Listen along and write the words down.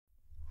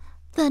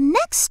The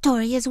next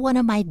story is one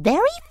of my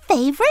very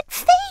favorite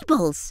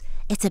fables.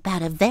 It's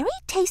about a very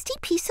tasty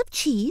piece of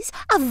cheese,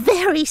 a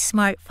very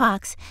smart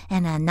fox,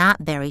 and a not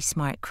very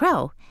smart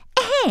crow.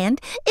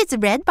 And it's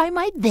read by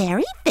my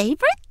very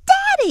favorite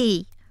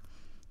daddy.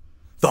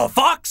 The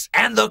Fox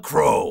and the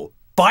Crow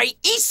by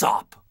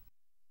Aesop.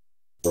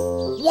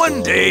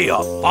 One day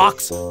a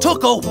fox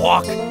took a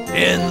walk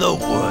in the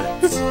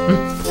woods.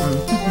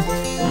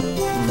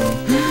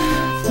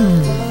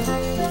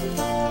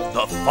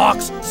 The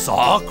fox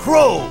saw a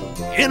crow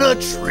in a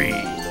tree.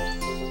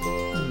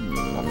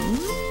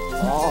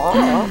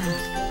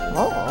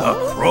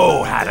 The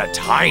crow had a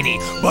tiny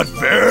but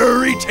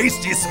very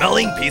tasty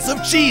smelling piece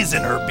of cheese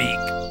in her beak.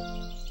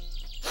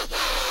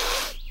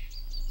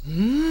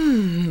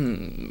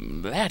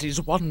 That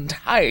is one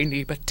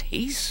tiny but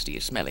tasty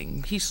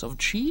smelling piece of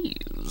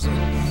cheese.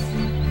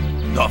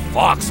 The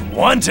fox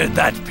wanted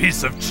that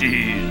piece of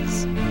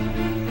cheese.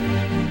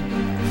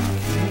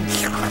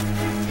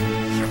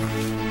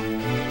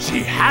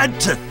 She had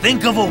to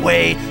think of a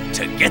way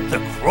to get the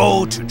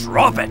crow to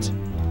drop it.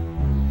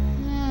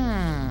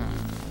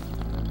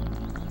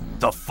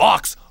 The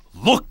fox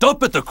looked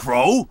up at the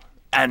crow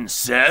and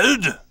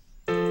said,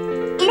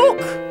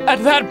 Look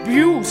at that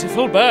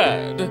beautiful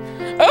bird.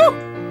 Oh,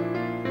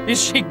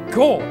 is she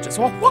gorgeous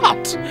or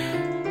what?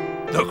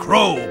 The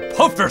crow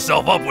puffed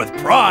herself up with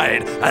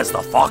pride as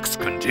the fox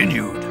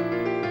continued.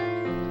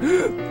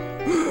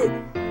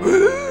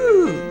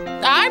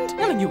 I'm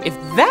telling you, if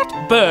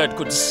that bird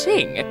could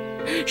sing,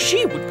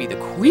 she would be the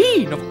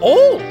queen of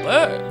all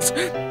birds.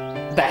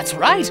 That's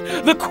right,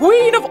 the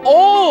queen of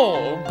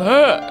all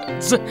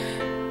birds.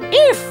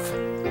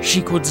 If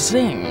she could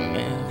sing,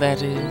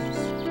 that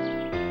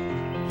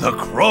is. The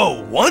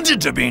crow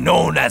wanted to be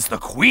known as the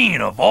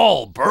queen of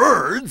all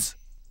birds.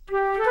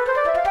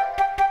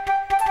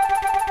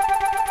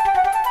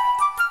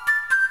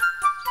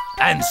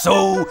 And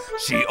so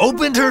she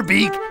opened her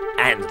beak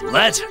and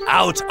let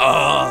out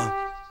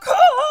a...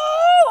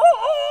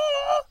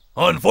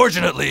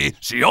 Unfortunately,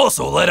 she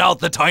also let out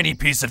the tiny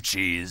piece of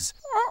cheese.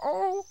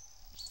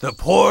 The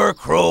poor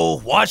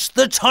crow watched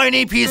the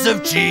tiny piece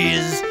of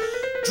cheese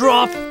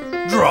drop,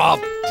 drop,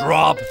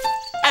 drop,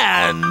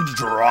 and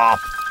drop.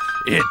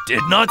 It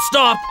did not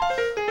stop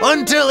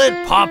until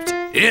it popped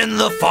in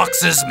the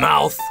fox's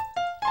mouth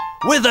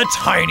with a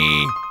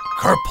tiny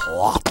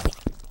kerplop.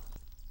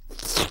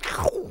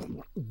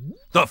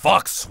 The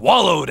fox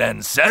swallowed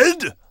and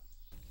said,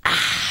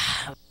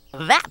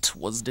 That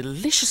was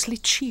deliciously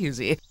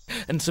cheesy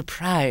and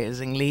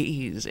surprisingly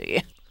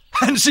easy.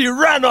 And she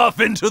ran off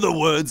into the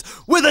woods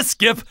with a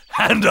skip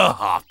and a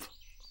hop.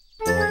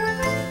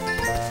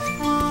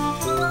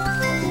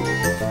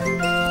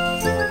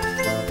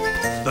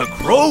 The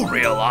crow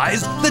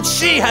realized that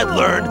she had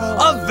learned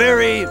a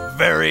very,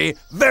 very,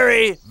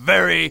 very,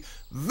 very,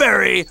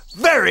 very,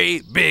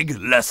 very big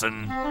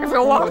lesson. If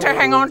you want to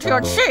hang on to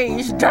your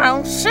cheese,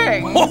 don't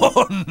sing.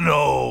 Oh,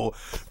 no.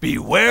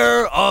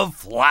 Beware of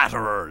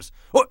flatterers.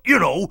 Well, you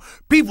know,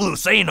 people who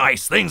say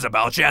nice things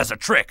about you as a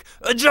trick,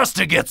 just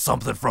to get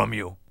something from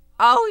you.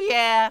 Oh,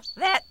 yeah,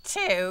 that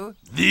too.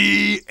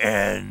 The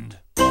end.